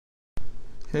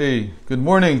Hey, good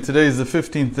morning. Today is the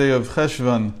 15th day of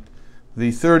Cheshvan,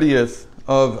 the 30th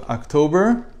of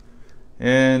October,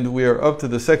 and we are up to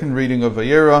the second reading of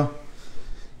Vayeira.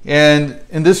 And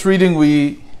in this reading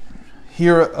we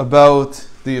hear about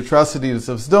the atrocities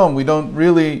of Sodom. We don't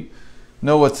really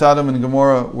know what Sodom and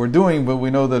Gomorrah were doing, but we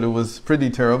know that it was pretty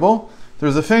terrible.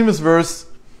 There's a famous verse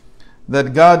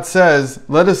that God says,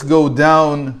 "Let us go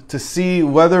down to see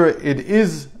whether it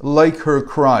is like her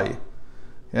cry."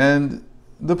 And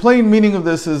the plain meaning of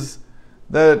this is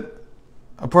that,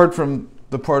 apart from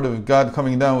the part of God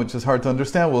coming down, which is hard to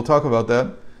understand, we'll talk about that,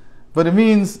 but it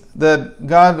means that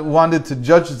God wanted to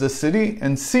judge the city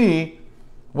and see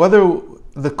whether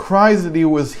the cries that he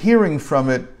was hearing from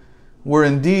it were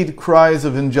indeed cries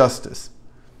of injustice.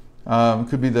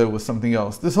 Could be that it was something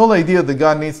else. This whole idea that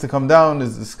God needs to come down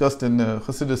is discussed in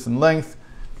Chassidus in length,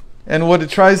 and what it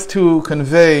tries to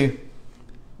convey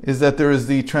is that there is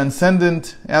the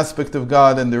transcendent aspect of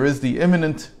God and there is the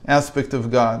immanent aspect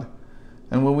of God.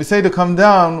 And when we say to come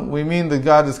down, we mean that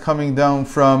God is coming down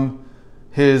from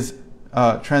his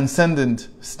transcendent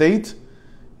state,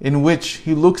 in which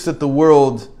he looks at the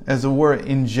world as it were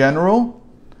in general,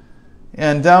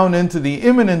 and down into the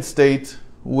immanent state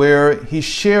where he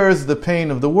shares the pain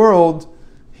of the world.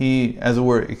 He, as it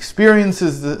were,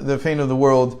 experiences the pain of the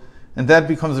world, and that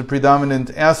becomes a predominant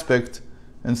aspect,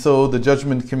 and so the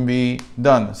judgment can be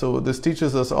done. So this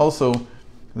teaches us also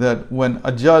that when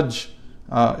a judge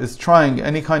is trying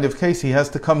any kind of case, he has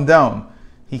to come down.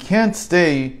 He can't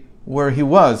stay where he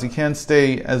was. He can't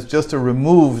stay as just a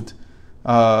removed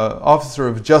officer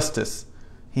of justice.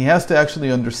 He has to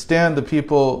actually understand the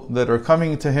people that are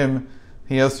coming to him.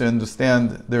 He has to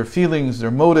understand their feelings,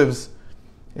 their motives.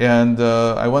 And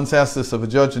I once asked this of a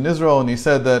judge in Israel, and he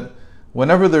said that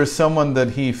whenever there's someone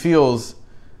that he feels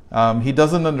he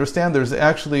doesn't understand, there's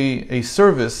actually a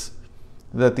service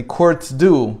that the courts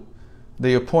do.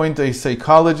 They appoint a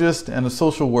psychologist and a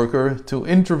social worker to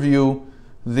interview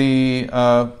the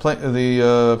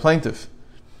plaintiff,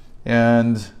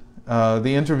 and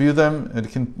they interview them.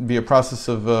 It can be a process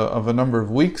of a number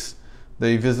of weeks.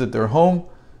 They visit their home,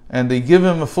 and they give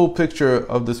him a full picture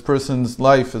of this person's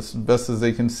life as best as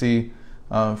they can see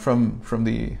from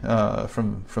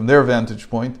their vantage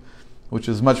point, which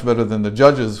is much better than the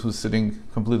judges who's sitting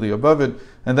completely above it.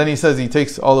 And then he says he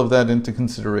takes all of that into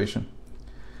consideration.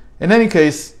 In any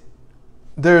case,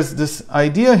 there's this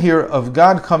idea here of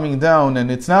God coming down,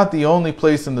 and it's not the only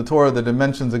place in the Torah that it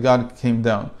mentions that God came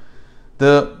down.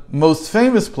 The most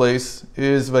famous place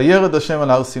is Vayeira Hashem al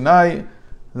Har Sinai,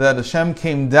 that Hashem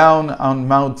came down on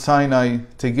Mount Sinai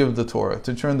to give the Torah,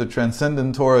 to turn the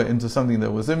transcendent Torah into something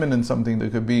that was immanent, something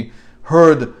that could be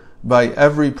heard by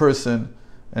every person,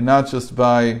 and not just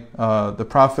by the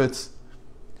prophets.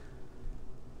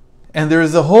 And there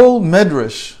is a whole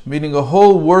medrash, meaning a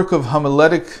whole work of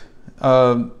homiletic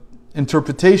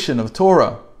interpretation of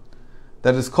Torah,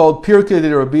 that is called Pirkei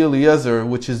de Rabbi Eliezer,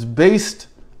 which is based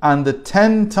on the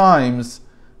 10 times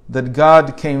that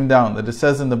God came down, that it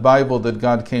says in the Bible that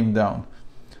God came down.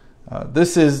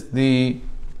 This is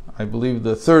I believe,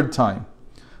 the third time.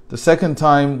 The second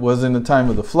time was in the time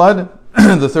of the flood.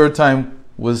 The third time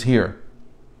was here.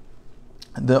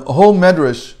 The whole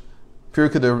medrash,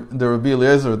 Pirkei de Rabbi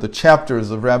Eliezer, the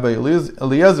chapters of Rabbi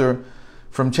Eliezer,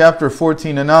 from chapter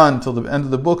 14 and on till the end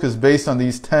of the book, is based on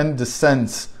these 10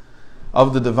 descents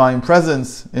of the divine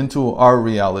presence into our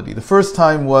reality. The first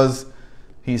time was,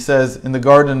 he says, in the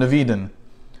Garden of Eden,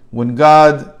 when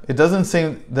God, it doesn't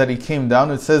say that he came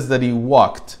down, it says that he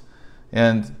walked.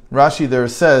 And Rashi there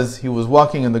says he was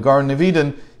walking in the Garden of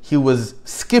Eden. He was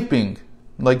skipping,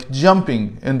 like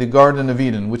jumping in the Garden of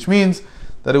Eden, which means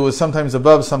that it was sometimes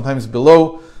above, sometimes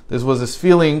below. There was this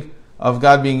feeling of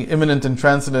God being immanent and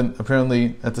transcendent,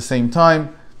 apparently at the same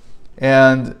time.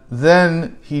 And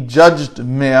then he judged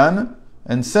man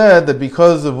and said that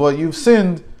because of what you've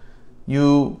sinned,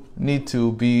 you need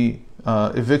to be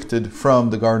evicted from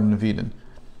the Garden of Eden.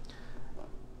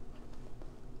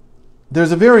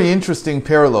 There's a very interesting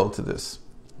parallel to this.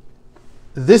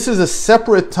 This is a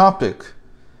separate topic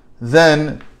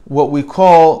than what we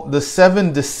call the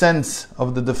 7 descents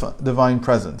of the divine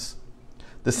presence.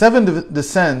 The 7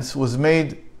 descents was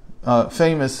made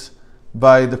famous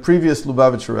by the previous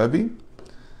Lubavitcher Rebbe.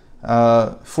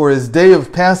 For his day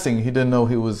of passing, he didn't know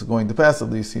he was going to pass, at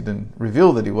least he didn't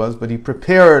reveal that he was, but he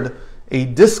prepared a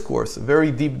discourse, a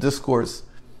very deep discourse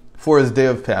for his day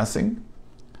of passing.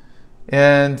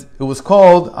 And it was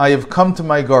called, "I have come to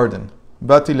my garden,"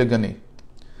 Bati Legani.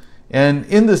 And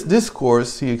in this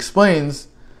discourse, he explains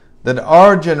that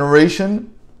our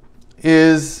generation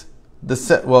is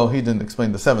he didn't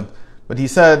explain the 7th, but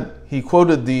he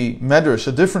quoted the Medrash,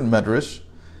 a different Medrash,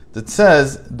 that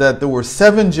says that there were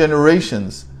 7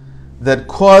 generations that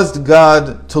caused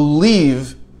God to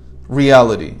leave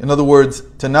reality. In other words,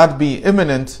 to not be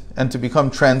immanent and to become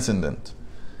transcendent.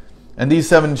 And these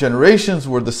 7 generations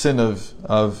were the sin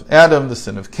of Adam, the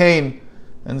sin of Cain,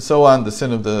 and so on, the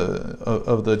sin of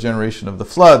the generation of the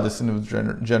flood, the sin of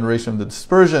the generation of the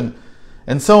dispersion,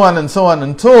 and so on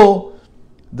until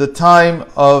the time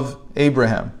of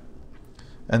Abraham.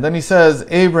 And then he says,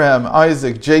 Abraham,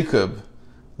 Isaac, Jacob,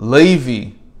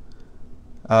 Levi,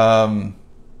 I'm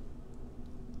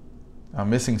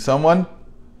missing someone,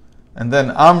 and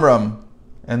then Amram,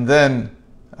 and then,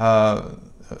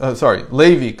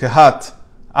 Levi, Kehat,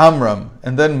 Amram,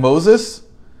 and then Moses.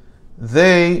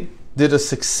 They did a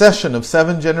succession of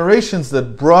 7 generations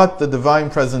that brought the divine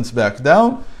presence back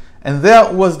down, and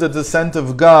that was the descent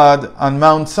of God on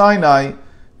Mount Sinai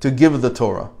to give the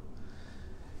Torah.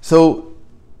 So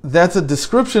that's a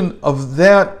description of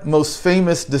that most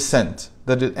famous descent,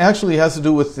 that it actually has to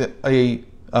do with the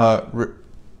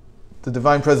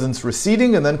divine presence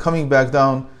receding and then coming back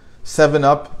down, 7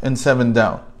 up and 7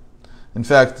 down. In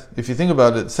fact, if you think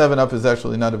about it, 7 up is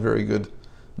actually not a very good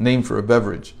name for a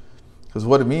beverage, because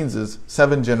what it means is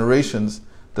 7 generations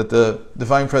that the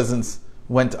divine presence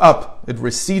went up. It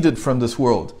receded from this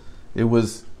world. It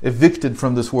was evicted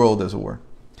from this world, as it were.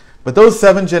 But those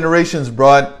 7 generations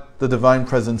brought the divine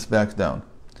presence back down.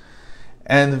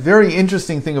 And the very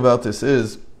interesting thing about this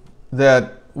is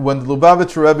that when the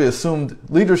Lubavitcher Rebbe assumed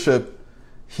leadership,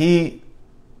 he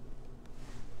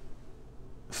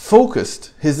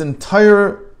focused his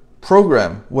entire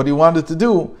program, what he wanted to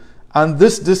do, on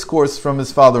this discourse from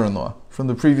his father-in-law, from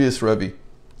the previous Rebbe.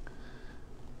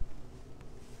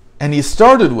 And he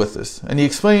started with this, and he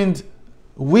explained,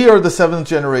 we are the 7th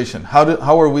generation.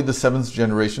 How are we the 7th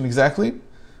generation exactly?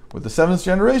 We're the 7th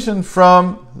generation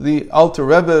from the Alter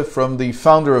Rebbe, from the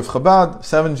founder of Chabad.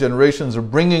 7 generations are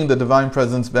bringing the divine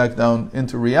presence back down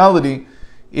into reality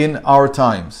in our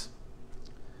times.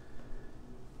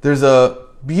 There's a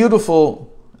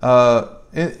beautiful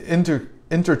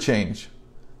interchange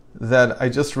that I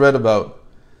just read about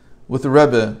with the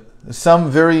Rebbe. Some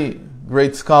very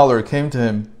great scholar came to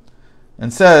him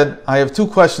and said, I have 2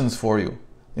 questions for you.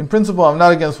 In principle, I'm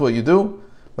not against what you do,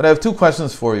 but I have 2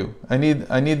 questions for you. I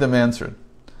need them answered.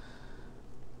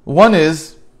 One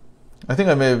is, I think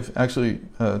I may have actually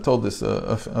told this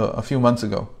a few months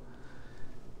ago.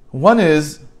 One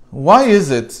is, why is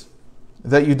it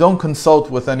that you don't consult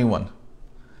with anyone?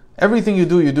 Everything you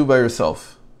do by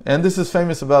yourself. And this is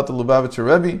famous about the Lubavitcher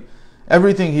Rebbe.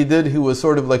 Everything he did, he was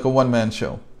sort of like a one-man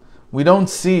show. We don't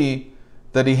see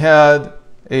that he had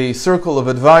a circle of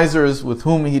advisors with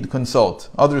whom he'd consult,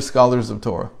 other scholars of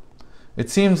Torah. It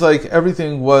seems like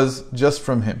everything was just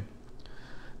from him.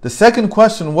 The second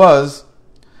question was,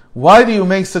 why do you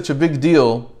make such a big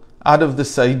deal out of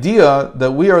this idea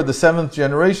that we are the 7th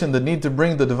generation that need to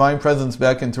bring the divine presence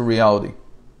back into reality?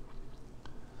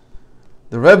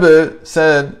 The Rebbe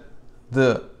said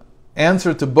the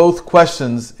answer to both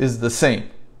questions is the same.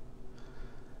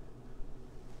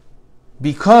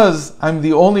 Because I'm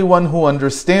the only one who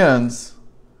understands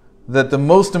that the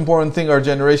most important thing our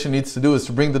generation needs to do is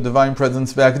to bring the divine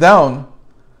presence back down,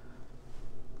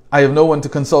 I have no one to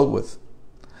consult with.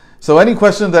 So any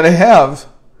question that I have,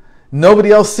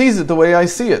 nobody else sees it the way I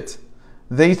see it.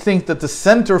 They think that the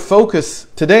center focus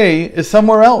today is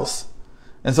somewhere else.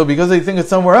 And so because they think it's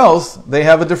somewhere else, they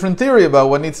have a different theory about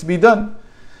what needs to be done.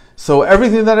 So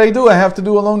everything that I do, I have to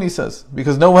do alone, he says,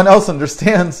 because no one else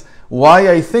understands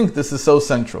why I think this is so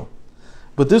central.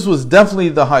 But this was definitely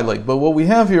the highlight. But what we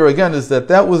have here again is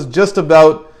that was just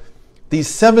about these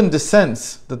 7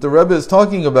 descents that the Rebbe is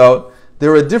talking about.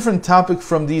 They're a different topic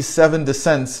from these 7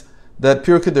 descents that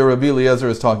Pirkei de Rabbi Eliezer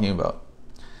is talking about.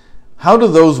 How do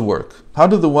those work? How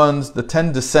do the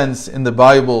 10 descents in the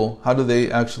Bible, how do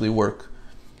they actually work?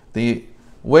 The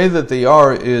way that they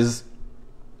are is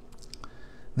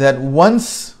that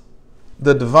once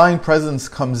the divine presence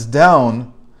comes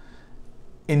down,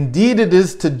 indeed it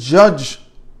is to judge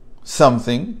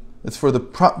something. It's for the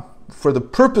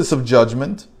purpose of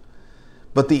judgment,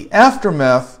 but the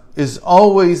aftermath is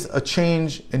always a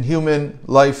change in human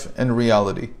life and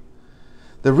reality.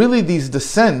 That really these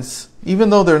descents, even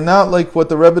though they're not like what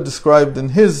the Rebbe described in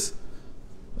his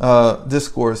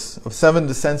discourse of 7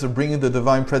 descents of bringing the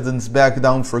divine presence back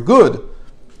down for good,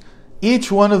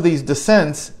 each one of these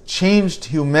descents changed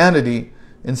humanity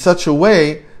in such a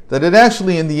way that it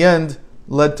actually in the end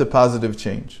led to positive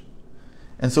change.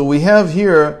 And so we have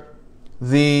here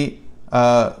the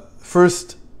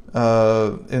first,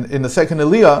 in the second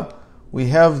Aliyah, we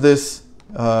have this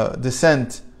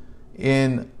descent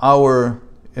in our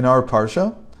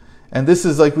parsha, And this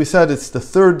is, like we said, it's the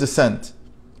third descent.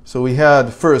 So we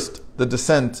had first the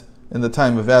descent in the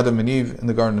time of Adam and Eve in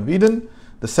the Garden of Eden.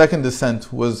 The second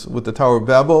descent was with the Tower of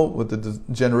Babel, with the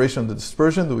generation of the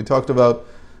dispersion that we talked about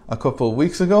a couple of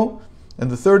weeks ago. And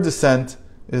the third descent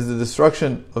is the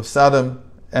destruction of Sodom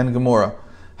and Gomorrah.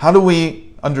 How do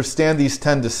we understand these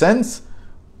 10 descents?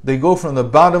 They go from the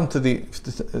bottom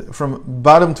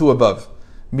to above.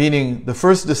 Meaning the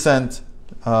first descent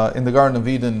in the Garden of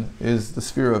Eden is the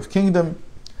sphere of kingdom,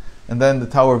 and then the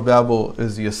Tower of Babel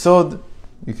is Yesod.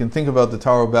 You can think about the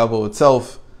Tower of Babel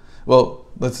itself. Well,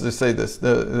 let's just say this.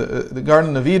 The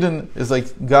Garden of Eden is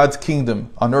like God's kingdom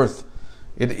on earth.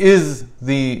 It is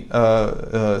the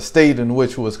state in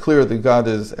which it was clear that God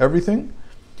is everything.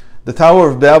 The Tower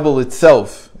of Babel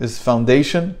itself is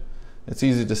foundation. It's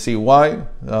easy to see why.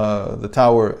 The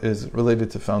tower is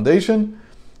related to foundation.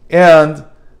 And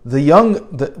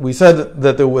we said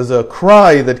that there was a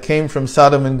cry that came from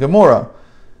Sodom and Gomorrah.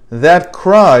 That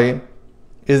cry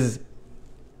is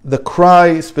the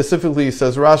cry, specifically,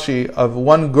 says Rashi, of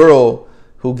one girl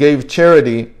who gave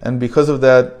charity, and because of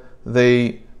that,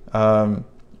 they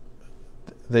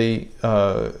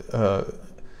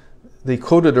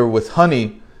coated her with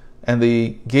honey, and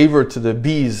they gave her to the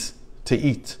bees to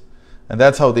eat. And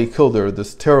that's how they killed her,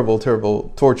 this terrible,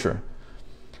 terrible torture.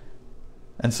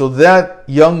 And so that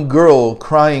young girl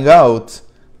crying out,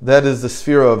 that is the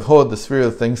sphere of Hod, the sphere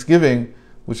of thanksgiving,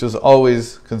 which is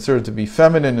always considered to be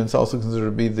feminine. It's also considered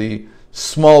to be the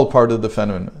small part of the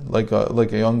feminine, like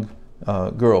a young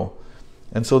girl.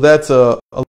 And so that's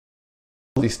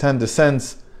these 10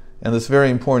 descents, and this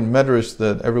very important medrash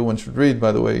that everyone should read,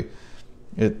 by the way.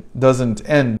 It doesn't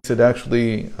end. It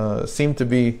actually seemed to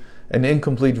be an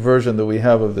incomplete version that we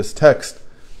have of this text.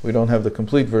 We don't have the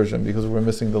complete version because we're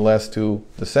missing the last 2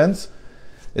 descents.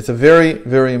 It's a very,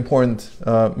 very important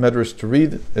medrash to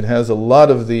read. It has a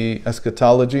lot of the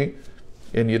eschatology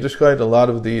in Yiddishkeit, a lot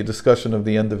of the discussion of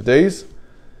the end of days.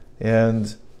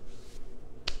 And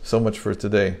so much for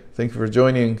today. Thank you for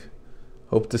joining.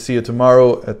 Hope to see you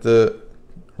tomorrow at the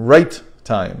right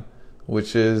time,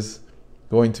 which is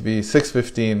going to be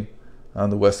 6:15 on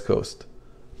the West Coast.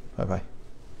 Bye-bye.